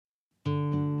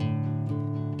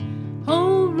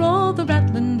Ro the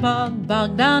rattling bog,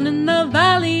 bog down in the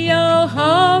valley, oh.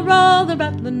 Ho, Ro the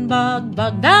rattling bog,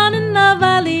 bog down in the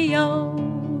valley, oh.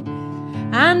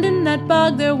 And in that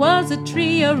bog there was a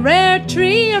tree, a rare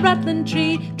tree, a rattling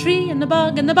tree, tree in the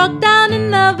bog down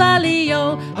in the valley,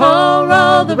 oh. Ho,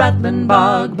 Ro the rattling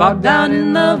bog, bog down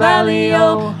in the valley,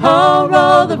 oh. Ho,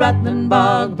 Ro the rattling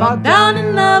bog, bog down in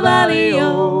the valley,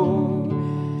 oh.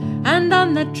 And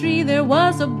on that tree there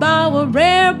was a bough, a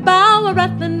rare bough, a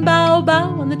rattling bough,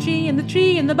 bough on the tree, and the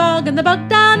tree in the bog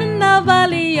down in the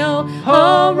valley, oh.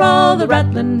 Ho, Ro the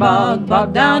rattling bog,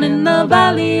 bog down in the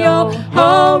valley, oh.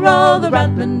 Ho, Ro the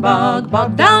rattling bog,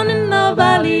 bog down in the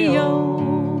valley,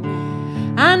 oh.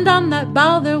 And on that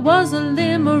bough there was a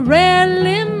limb, a rare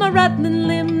limb, a rattling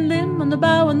limb, limb on the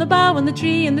bough, and the bough on the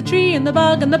tree, and the tree in the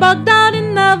bog down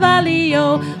in the valley,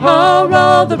 oh. Ho,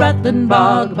 Ro the rattling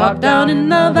bog, bog down in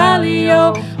the valley,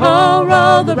 oh. Ho,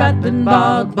 Ro the rattling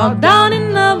bog, bog down in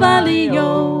the valley,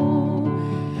 oh.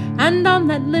 And on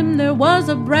that limb there was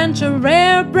a branch, a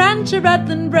rare branch, a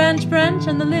rattling branch, branch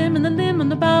on the limb, and the limb on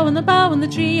the bough, and the bough on the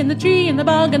tree, and the tree in the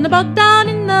bog down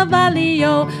in the valley,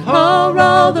 oh. Ho,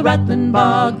 Ro the rattling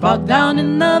bog down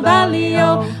in the valley,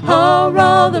 oh. Ho,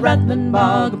 Ro the rattling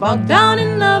bog down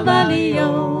in the valley,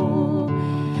 oh.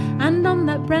 And on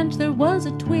that branch there was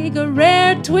a twig, a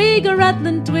rare twig, a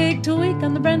rattling twig, twig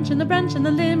on the branch, and the branch, and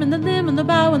the limb, and the limb, and the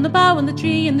bough, and the bough, and the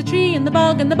tree, and the tree, and the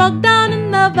bog down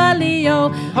in the valley, oh.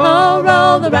 Ho,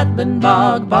 Ro the rattling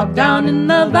bog down in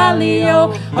the valley,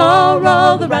 oh. Ho,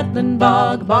 Ro the rattling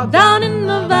bog down in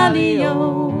the valley,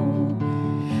 oh.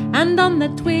 And on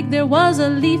that twig there was a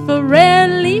leaf, a rare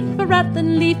leaf, a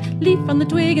rattling leaf, leaf on the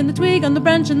twig, and the twig on the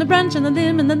branch, and the branch, and the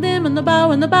limb, and the limb, and the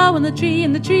bough, and the bough, and the tree,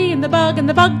 and the tree, and the bog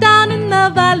down in the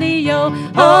valley, oh.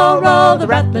 Ho, Ro the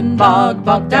rattling bog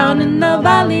down in the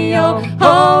valley, oh.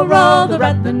 Ho, Ro the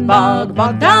rattling bog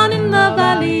down in the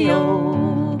valley, oh.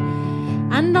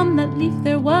 And on that leaf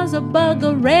there was a bug,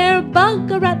 a rare bug,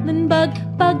 a rattling bug,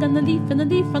 bug on the leaf, and the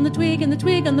leaf on the twig, and the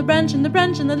twig on the branch, and the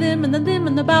branch, and the limb, and the limb,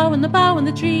 and the bough, and the bough, and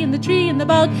the tree, and the tree, and the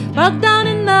bog down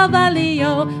in the valley,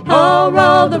 oh. Ho,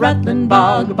 Ro the rattling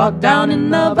bog down in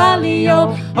the valley,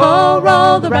 oh. Ho,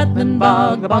 Ro the rattling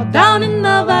bog down in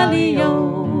the valley,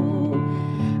 oh.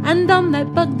 And on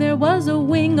that bug there was a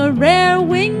wing, a rare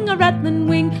wing, a rattling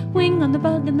wing, wing on the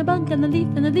bug, and the leaf,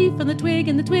 and the leaf, and the twig,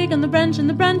 and the twig on the branch, and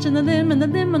the branch, and the limb, and the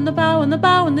limb on the bough, and the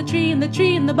bough, and the tree, and the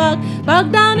tree, and the bog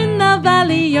down in the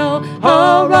valley, oh.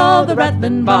 Ho, Ro the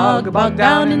rattling bog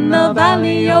down in the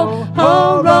valley, oh.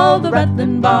 Ho, Ro the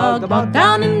rattling bog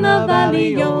down in the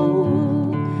valley, oh.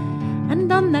 And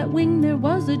on that wing there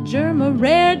was a germ, a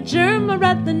rare germ, a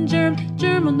rattling germ,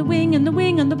 germ on the wing, and the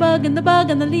wing on the bug, and the bug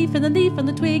on the leaf, and the leaf on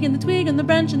the twig, and the twig on the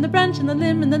branch, and the branch, and the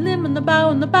limb, and the limb, and the bough,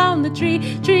 and the bough, and the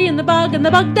tree, tree, and the bog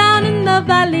down in the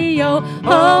valley, oh.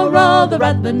 Ho, Ro the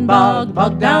rattling bog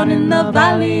down in the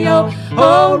valley, oh.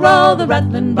 Ho, Ro the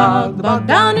rattling bog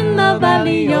down in the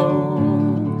valley,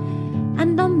 oh.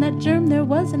 And on that germ there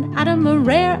was an atom, a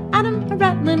rare atom, a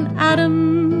rattling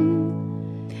atom.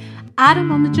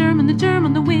 Atom on the germ, and the germ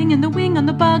on the wing, and the wing on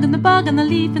the bug, and the bug on the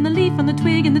leaf, and the leaf on the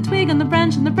twig, and the twig on the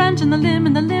branch, and the branch on the limb,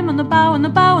 and the limb on the bough, and the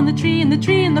bough on the tree, and the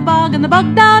tree in the bog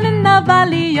down in the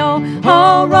valley, oh.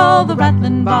 Ho, Ro the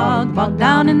rattling bog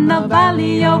down in the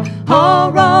valley, oh. Ho,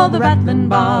 Ro the rattling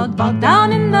bog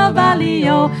down in the valley,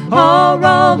 oh. Ho,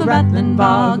 Ro the rattling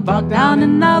bog down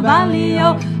in the valley,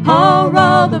 oh. Ho,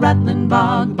 Ro the rattling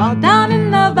bog down in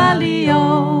the valley,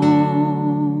 oh.